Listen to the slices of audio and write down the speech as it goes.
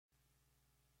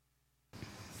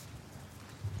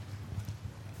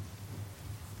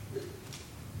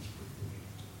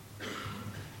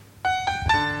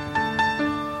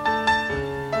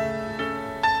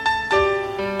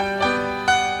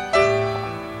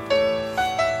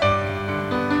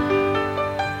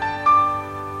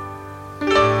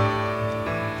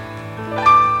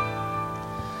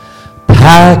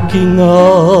backing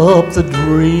up the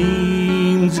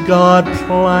dreams God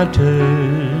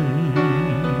planted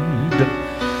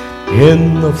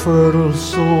in the fertile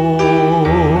soul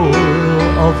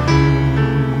of you.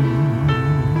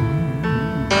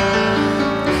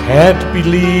 Can't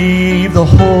believe the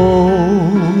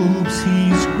hopes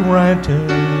He's granted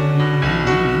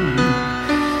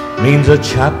means a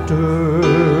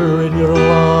chapter in your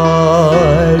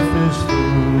life is through,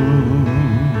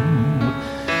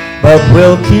 but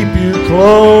we'll keep you close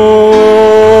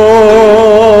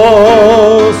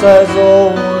as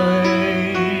always.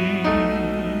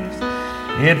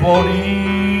 It won't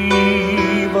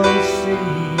even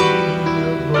seem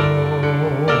you're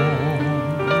gone,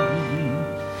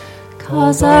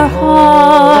 'cause our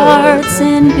hearts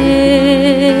in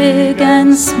big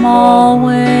and small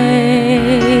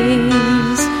ways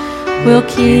will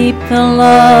keep the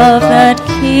love that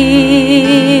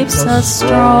keeps us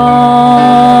strong.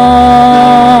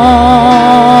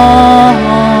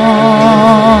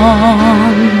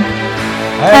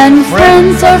 And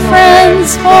friends are friends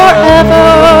forever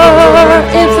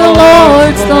if the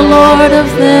Lord's the Lord of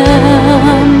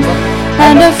them.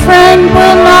 And a friend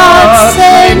will not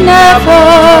say never,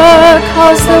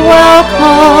 'cause the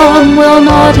welcome will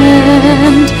not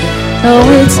end. Though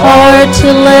it's hard to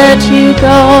let you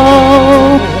go,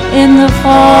 in the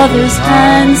Father's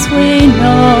hands we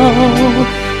know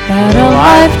that a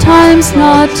lifetime's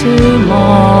not too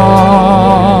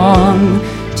long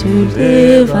to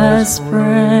live as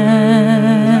friends.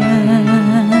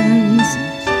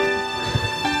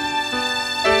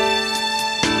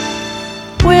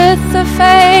 With the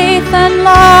faith and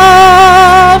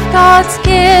love God's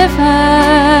given,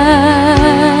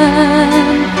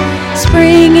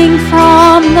 springing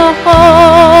from the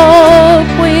hope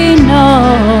we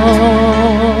know,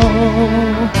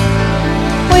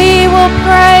 we will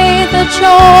pray the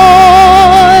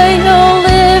joy you'll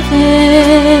live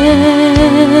in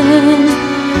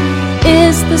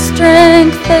is the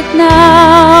strength that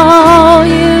now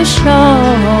you show.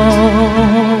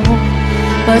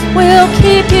 But we'll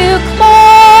keep you close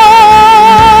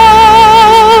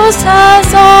as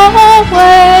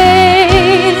always.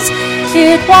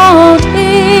 It won't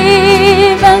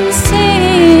even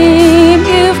seem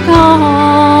you've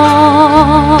gone,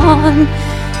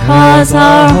 'cause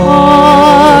our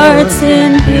hearts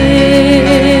in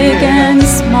big and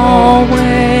small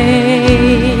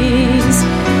ways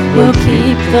will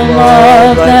keep the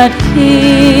love that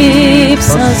keeps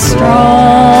us strong.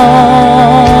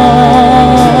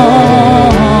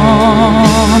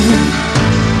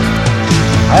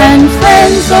 And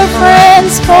friends are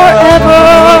friends forever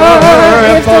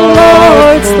if the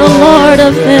Lord's the Lord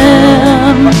of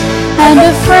them. And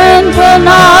a friend will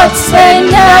not say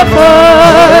never,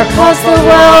 'cause the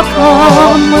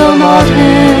welcome will not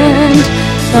end.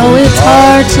 Though it's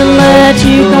hard to let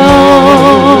you go,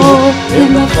 in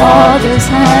the Father's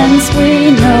hands we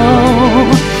know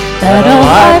that a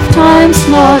lifetime's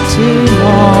not too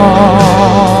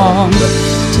long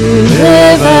to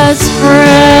live as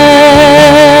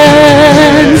friends.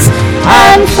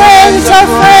 And friends are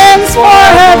friends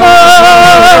forever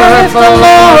if the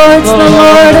Lord's the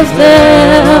Lord of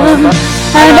them.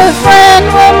 And a friend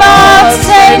will not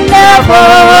say never,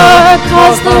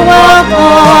 'cause the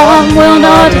welcome will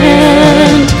not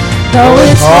end. Though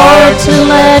it's hard to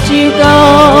let you go,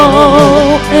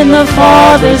 in the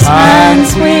Father's hands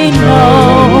we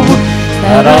know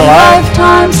that a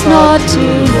lifetime's not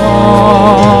too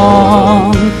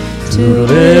long to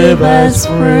live as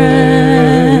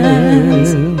friends.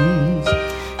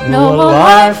 No, a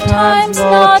lifetime's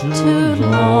not